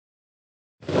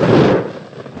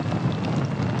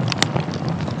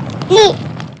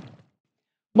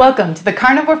Welcome to the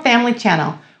Carnivore Family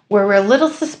Channel, where we're a little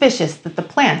suspicious that the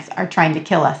plants are trying to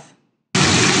kill us.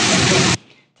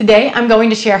 Today, I'm going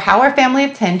to share how our family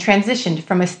of 10 transitioned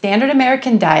from a standard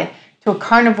American diet to a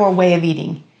carnivore way of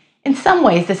eating. In some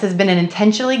ways, this has been an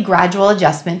intentionally gradual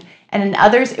adjustment, and in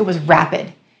others, it was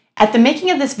rapid. At the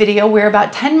making of this video, we're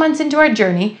about 10 months into our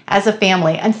journey as a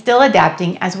family and still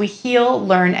adapting as we heal,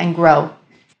 learn, and grow.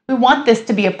 We want this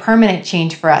to be a permanent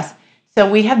change for us, so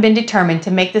we have been determined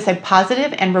to make this a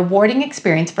positive and rewarding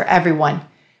experience for everyone,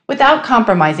 without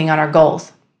compromising on our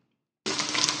goals.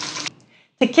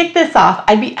 To kick this off,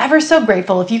 I'd be ever so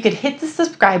grateful if you could hit the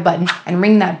subscribe button and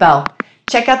ring that bell.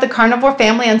 Check out the Carnivore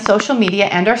Family on social media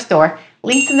and our store,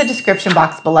 links in the description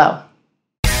box below.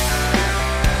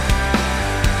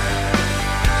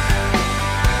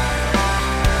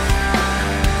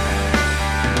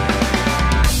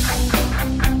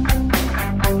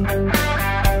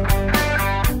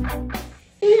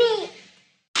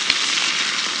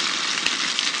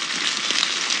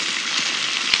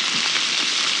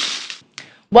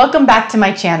 Welcome back to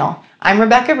my channel. I'm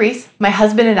Rebecca Reese. My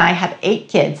husband and I have 8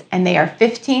 kids, and they are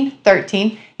 15,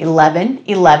 13, 11,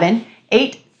 11,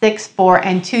 8, 6, 4,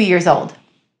 and 2 years old.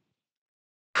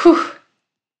 Whew.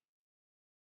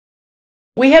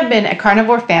 We have been a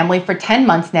carnivore family for 10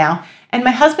 months now, and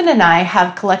my husband and I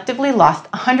have collectively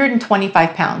lost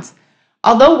 125 pounds.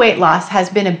 Although weight loss has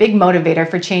been a big motivator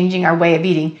for changing our way of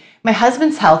eating, my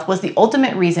husband's health was the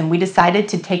ultimate reason we decided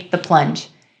to take the plunge.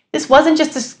 This wasn't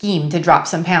just a scheme to drop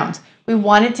some pounds. We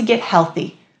wanted to get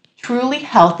healthy, truly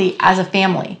healthy as a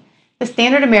family. The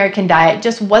standard American diet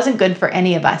just wasn't good for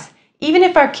any of us. Even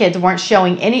if our kids weren't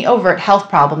showing any overt health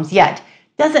problems yet,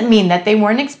 doesn't mean that they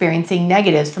weren't experiencing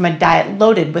negatives from a diet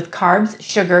loaded with carbs,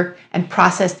 sugar, and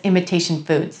processed imitation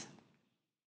foods.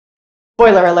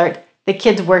 Spoiler alert, the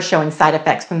kids were showing side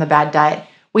effects from the bad diet.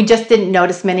 We just didn't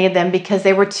notice many of them because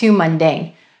they were too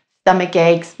mundane. Stomach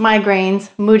aches,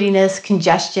 migraines, moodiness,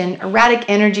 congestion, erratic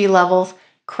energy levels,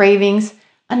 cravings,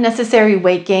 unnecessary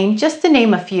weight gain, just to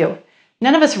name a few.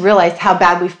 None of us realized how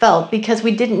bad we felt because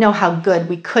we didn't know how good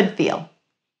we could feel.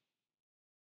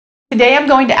 Today I'm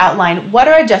going to outline what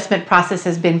our adjustment process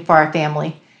has been for our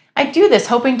family. I do this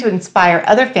hoping to inspire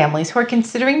other families who are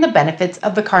considering the benefits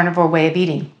of the carnivore way of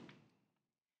eating.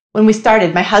 When we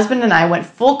started, my husband and I went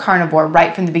full carnivore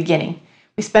right from the beginning.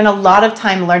 We spent a lot of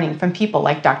time learning from people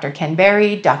like Dr. Ken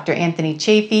Berry, Dr. Anthony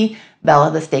Chaffe, Bella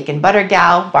the Steak and Butter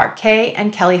Gal, Bart Kay,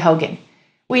 and Kelly Hogan.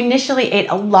 We initially ate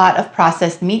a lot of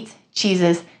processed meats,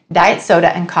 cheeses, diet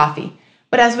soda, and coffee.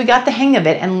 But as we got the hang of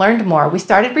it and learned more, we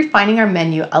started refining our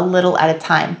menu a little at a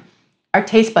time. Our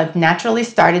taste buds naturally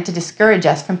started to discourage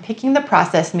us from picking the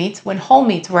processed meats when whole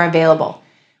meats were available.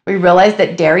 We realized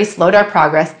that dairy slowed our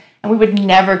progress, and we would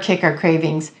never kick our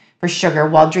cravings for sugar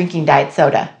while drinking diet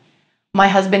soda. My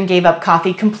husband gave up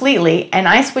coffee completely, and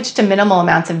I switched to minimal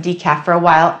amounts of decaf for a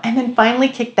while and then finally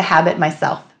kicked the habit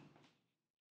myself.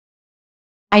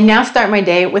 I now start my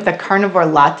day with a carnivore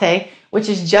latte, which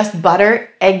is just butter,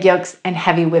 egg yolks, and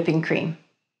heavy whipping cream.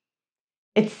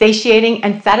 It's satiating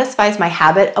and satisfies my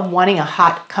habit of wanting a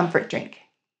hot comfort drink.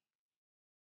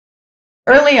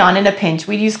 Early on in a pinch,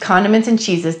 we'd use condiments and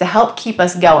cheeses to help keep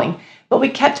us going, but we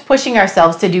kept pushing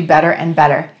ourselves to do better and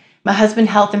better. My husband's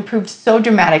health improved so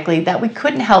dramatically that we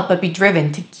couldn't help but be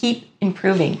driven to keep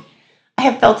improving. I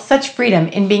have felt such freedom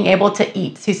in being able to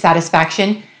eat to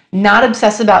satisfaction, not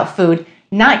obsess about food,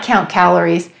 not count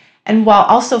calories, and while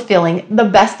also feeling the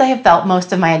best I have felt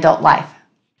most of my adult life.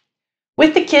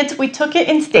 With the kids, we took it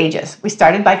in stages. We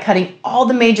started by cutting all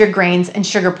the major grains and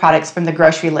sugar products from the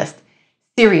grocery list.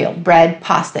 Cereal, bread,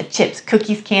 pasta, chips,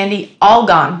 cookies, candy, all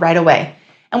gone right away.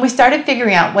 And we started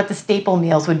figuring out what the staple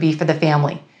meals would be for the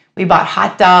family. We bought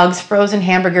hot dogs, frozen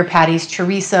hamburger patties,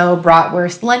 chorizo,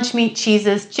 bratwurst, lunch meat,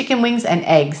 cheeses, chicken wings, and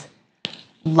eggs.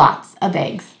 Lots of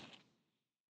eggs.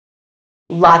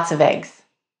 Lots of eggs.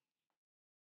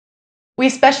 We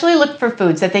especially looked for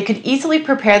foods that they could easily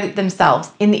prepare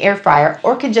themselves in the air fryer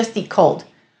or could just eat cold.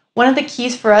 One of the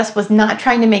keys for us was not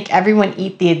trying to make everyone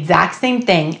eat the exact same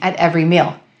thing at every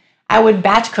meal. I would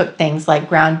batch cook things like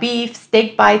ground beef,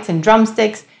 steak bites and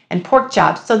drumsticks, and pork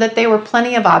chops so that there were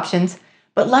plenty of options,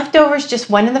 but leftovers just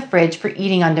went in the fridge for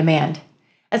eating on demand.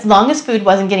 As long as food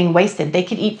wasn't getting wasted, they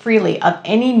could eat freely of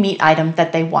any meat item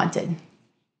that they wanted.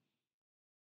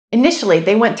 Initially,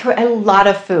 they went through a lot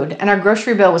of food, and our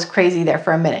grocery bill was crazy there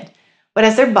for a minute. But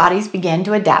as their bodies began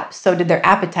to adapt, so did their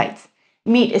appetites.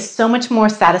 Meat is so much more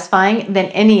satisfying than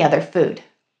any other food.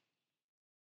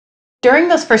 During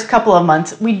those first couple of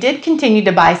months, we did continue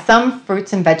to buy some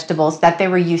fruits and vegetables that they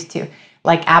were used to,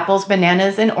 like apples,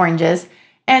 bananas, and oranges,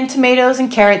 and tomatoes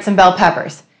and carrots and bell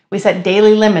peppers. We set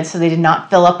daily limits so they did not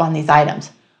fill up on these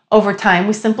items. Over time,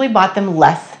 we simply bought them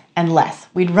less and less.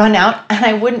 We'd run out and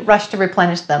I wouldn't rush to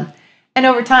replenish them. And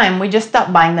over time, we just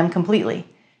stopped buying them completely.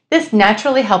 This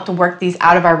naturally helped work these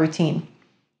out of our routine.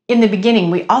 In the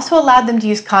beginning, we also allowed them to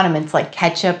use condiments like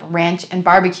ketchup, ranch, and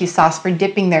barbecue sauce for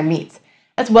dipping their meats,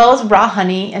 as well as raw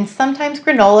honey and sometimes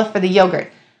granola for the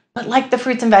yogurt. But like the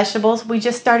fruits and vegetables, we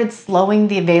just started slowing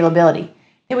the availability.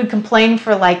 They would complain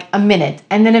for like a minute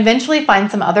and then eventually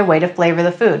find some other way to flavor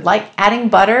the food, like adding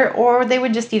butter, or they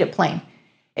would just eat it plain.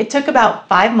 It took about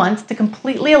 5 months to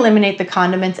completely eliminate the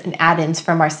condiments and add-ins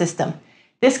from our system.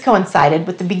 This coincided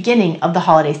with the beginning of the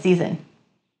holiday season.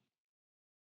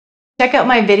 Check out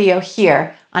my video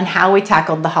here on how we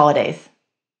tackled the holidays.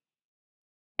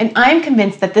 And I'm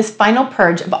convinced that this final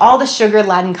purge of all the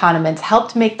sugar-laden condiments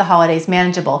helped make the holidays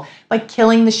manageable by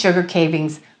killing the sugar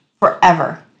cravings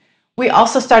forever. We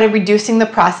also started reducing the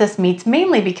processed meats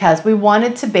mainly because we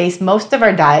wanted to base most of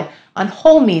our diet on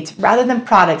whole meats rather than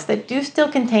products that do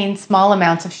still contain small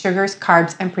amounts of sugars,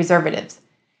 carbs, and preservatives.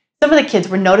 Some of the kids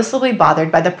were noticeably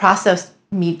bothered by the processed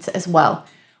meats as well.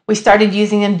 We started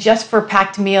using them just for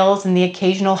packed meals and the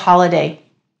occasional holiday.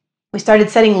 We started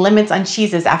setting limits on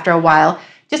cheeses after a while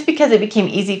just because it became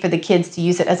easy for the kids to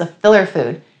use it as a filler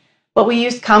food. But we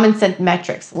used common sense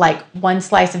metrics like 1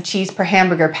 slice of cheese per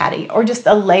hamburger patty or just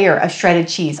a layer of shredded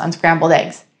cheese on scrambled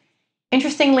eggs.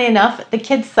 Interestingly enough, the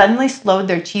kids suddenly slowed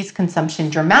their cheese consumption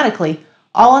dramatically,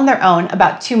 all on their own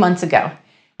about 2 months ago.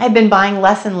 I had been buying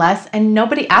less and less, and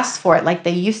nobody asked for it like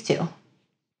they used to.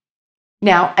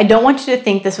 Now, I don't want you to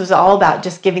think this was all about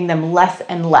just giving them less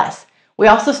and less. We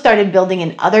also started building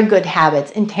in other good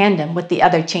habits in tandem with the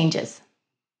other changes.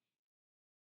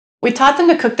 We taught them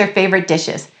to cook their favorite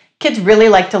dishes. Kids really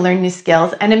like to learn new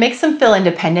skills, and it makes them feel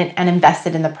independent and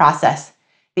invested in the process.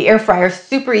 The air fryer is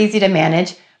super easy to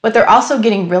manage, but they're also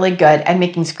getting really good at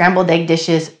making scrambled egg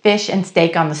dishes, fish, and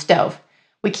steak on the stove.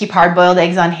 We keep hard-boiled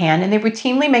eggs on hand, and they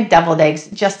routinely make deviled eggs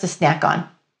just to snack on.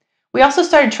 We also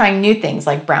started trying new things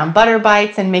like brown butter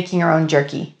bites and making our own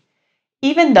jerky.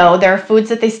 Even though there are foods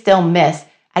that they still miss,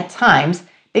 at times,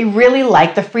 they really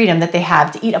like the freedom that they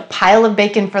have to eat a pile of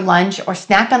bacon for lunch or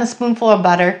snack on a spoonful of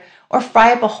butter or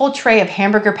fry up a whole tray of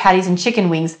hamburger patties and chicken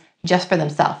wings just for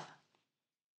themselves.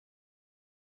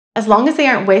 As long as they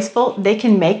aren't wasteful, they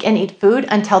can make and eat food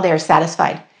until they are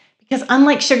satisfied. Because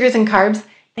unlike sugars and carbs,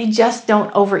 they just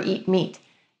don't overeat meat.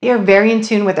 They are very in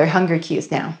tune with their hunger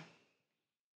cues now.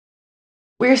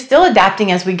 We are still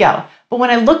adapting as we go, but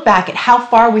when I look back at how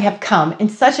far we have come in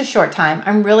such a short time,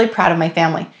 I'm really proud of my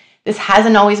family. This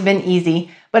hasn't always been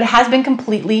easy, but it has been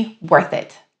completely worth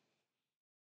it.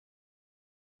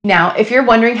 Now, if you're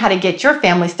wondering how to get your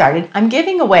family started, I'm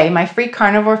giving away my free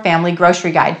Carnivore Family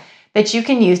Grocery Guide that you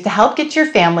can use to help get your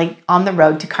family on the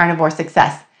road to carnivore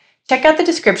success. Check out the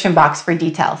description box for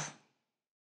details.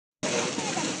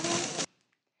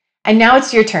 And now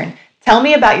it's your turn. Tell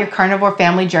me about your carnivore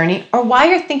family journey or why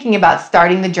you're thinking about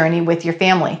starting the journey with your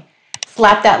family.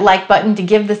 Slap that like button to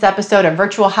give this episode a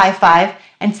virtual high five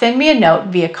and send me a note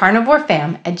via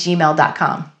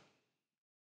carnivorefam@gmail.com.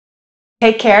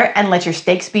 Take care and let your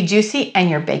steaks be juicy and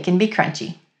your bacon be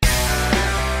crunchy.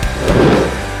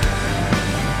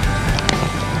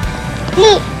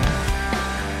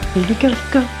 Go,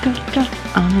 go, go, go.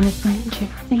 On a friendship,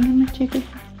 singing my chicken.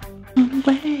 On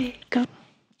the way, go.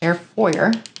 Air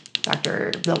foyer,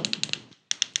 Dr.